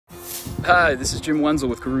Hi, this is Jim Wenzel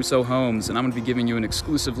with Caruso Homes, and I'm going to be giving you an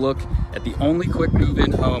exclusive look at the only quick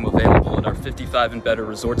move-in home available at our 55 and better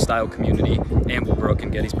resort-style community, Amblebrook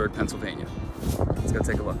in Gettysburg, Pennsylvania. Let's go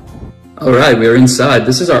take a look. All right, we are inside.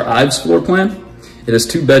 This is our Ives floor plan. It has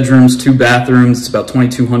 2 bedrooms, 2 bathrooms. It's about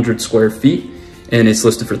 2,200 square feet, and it's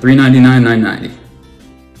listed for $399,990.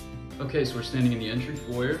 Okay, so we're standing in the entry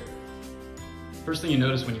foyer. First thing you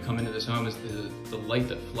notice when you come into this home is the light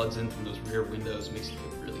that floods in from those rear windows makes it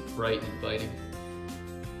look really bright and inviting.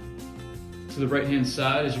 To the right-hand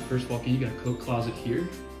side, as you first walk in, you got a coat closet here,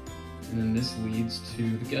 and then this leads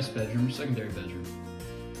to the guest bedroom, or secondary bedroom.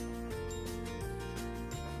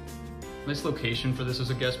 Nice location for this as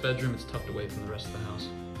a guest bedroom. It's tucked away from the rest of the house.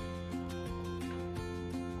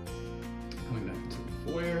 Coming back into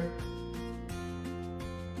the foyer.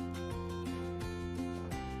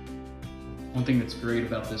 One thing that's great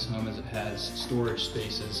about this home is it has storage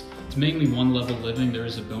spaces. It's mainly one-level living. There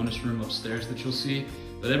is a bonus room upstairs that you'll see,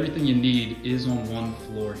 but everything you need is on one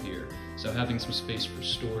floor here. So having some space for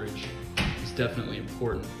storage is definitely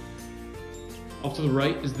important. Off to the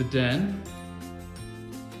right is the den.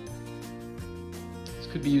 This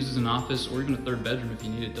could be used as an office or even a third bedroom if you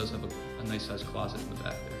need it. It does have a nice sized closet in the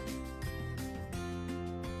back there.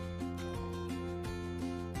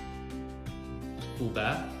 Full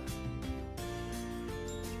bath.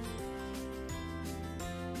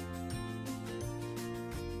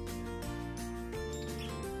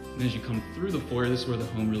 And as you come through the foyer, this is where the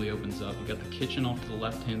home really opens up. You've got the kitchen off to the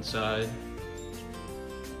left-hand side.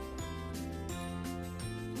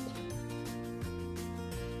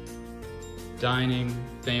 Dining,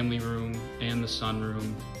 family room, and the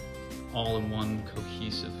sunroom, all in one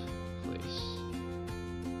cohesive place.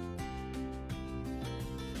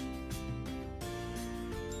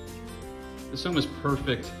 This home is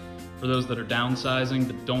perfect for those that are downsizing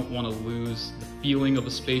but don't want to lose the feeling of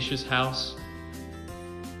a spacious house.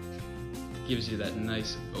 Gives you that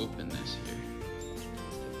nice openness here. Let's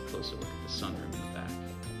take a closer look at the sunroom in the back.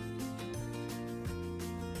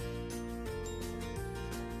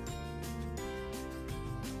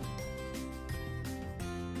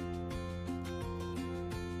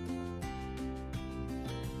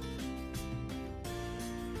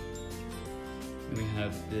 And we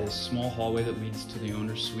have this small hallway that leads to the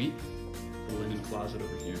owner's suite, the linen closet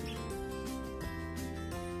over here.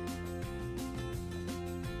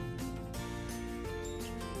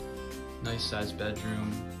 Nice sized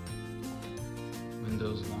bedroom,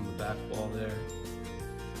 windows along the back wall there.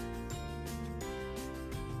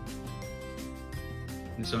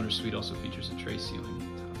 And this owner's suite also features a tray ceiling at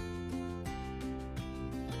the top.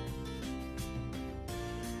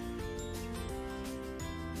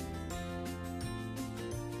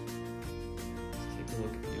 Let's take a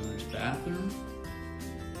look at the owner's bathroom.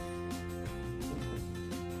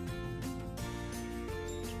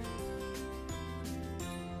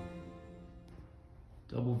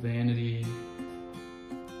 Double vanity,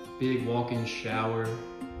 big walk-in shower,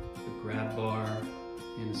 a grab bar,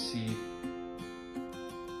 and a seat.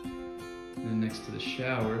 And then next to the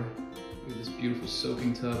shower, we have this beautiful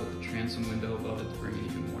soaking tub with a transom window above it to bring in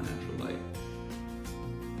even more natural light.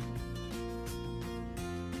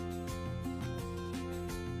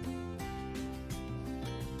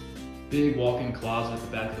 Big walk-in closet at the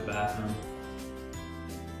back of the bathroom.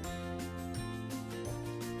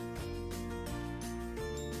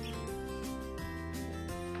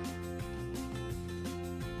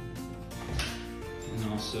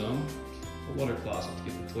 And also a water closet to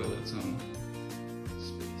give the toilet its own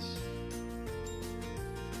space.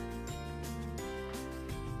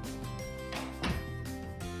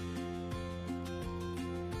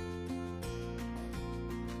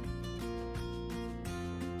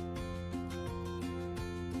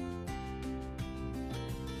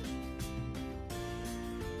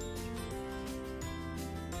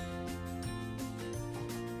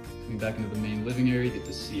 Coming back into the main living area, you get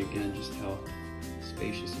to see again just how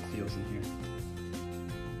spacious it feels in here.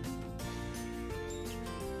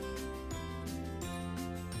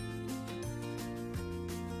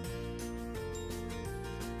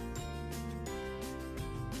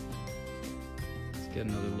 Let's get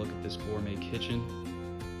another look at this gourmet kitchen.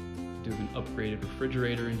 We do have an upgraded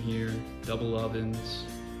refrigerator in here, double ovens,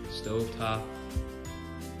 stovetop,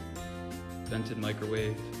 vented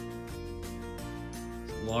microwave,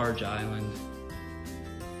 it's a large island.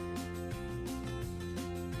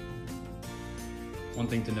 One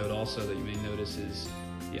thing to note also that you may notice is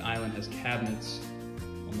the island has cabinets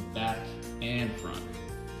on the back and front.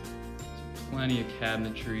 So plenty of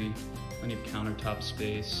cabinetry, plenty of countertop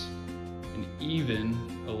space, and even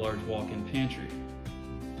a large walk-in pantry.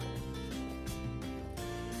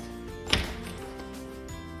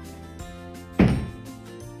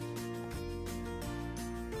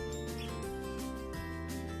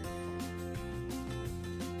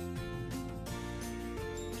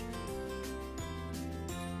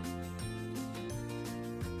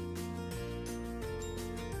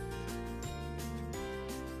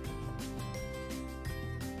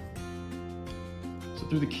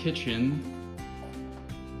 through the kitchen,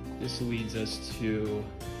 this leads us to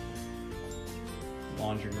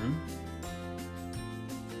laundry room.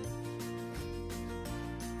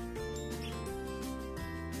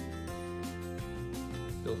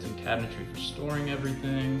 Built-in cabinetry for storing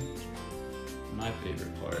everything. My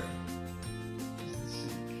favorite part is the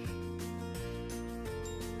sink.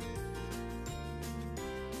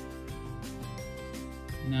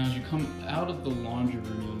 Now as you come out of the laundry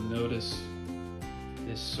room, you'll notice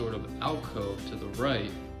this sort of alcove to the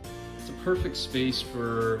right. It's a perfect space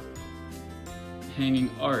for hanging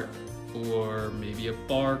art, or maybe a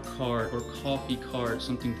bar cart or coffee cart,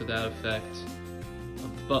 something to that effect, a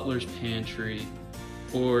butler's pantry,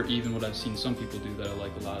 or even what I've seen some people do that I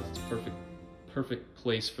like a lot. It's a perfect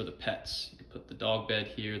place for the pets. You can put the dog bed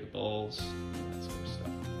here, the bowls, that sort of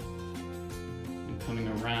stuff. And coming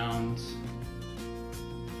around,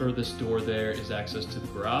 furthest door there is access to the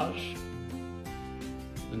garage.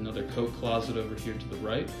 Another coat closet over here to the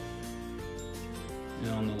right.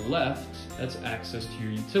 And on the left, that's access to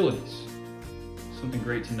your utilities. Something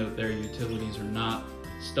great to note there, utilities are not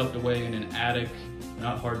stuffed away in an attic. They're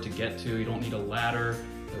not hard to get to. You don't need a ladder.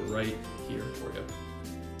 They're right here for you.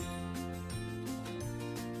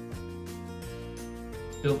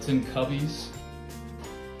 Built-in cubbies.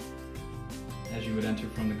 As you would enter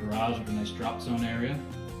from the garage, you have a nice drop zone area.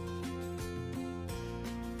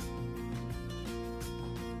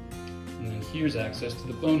 And then here's access to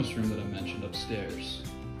the bonus room that I mentioned upstairs.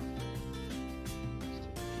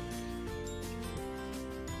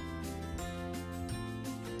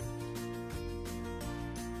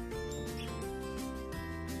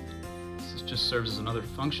 This just serves as another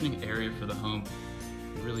functioning area for the home.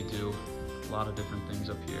 You really do a lot of different things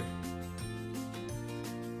up here.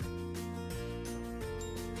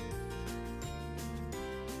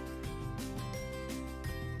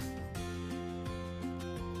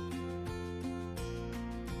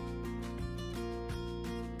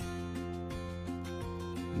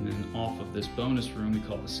 And then off of this bonus room we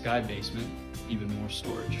call the sky basement, even more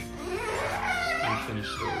storage.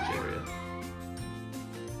 Unfinished storage area.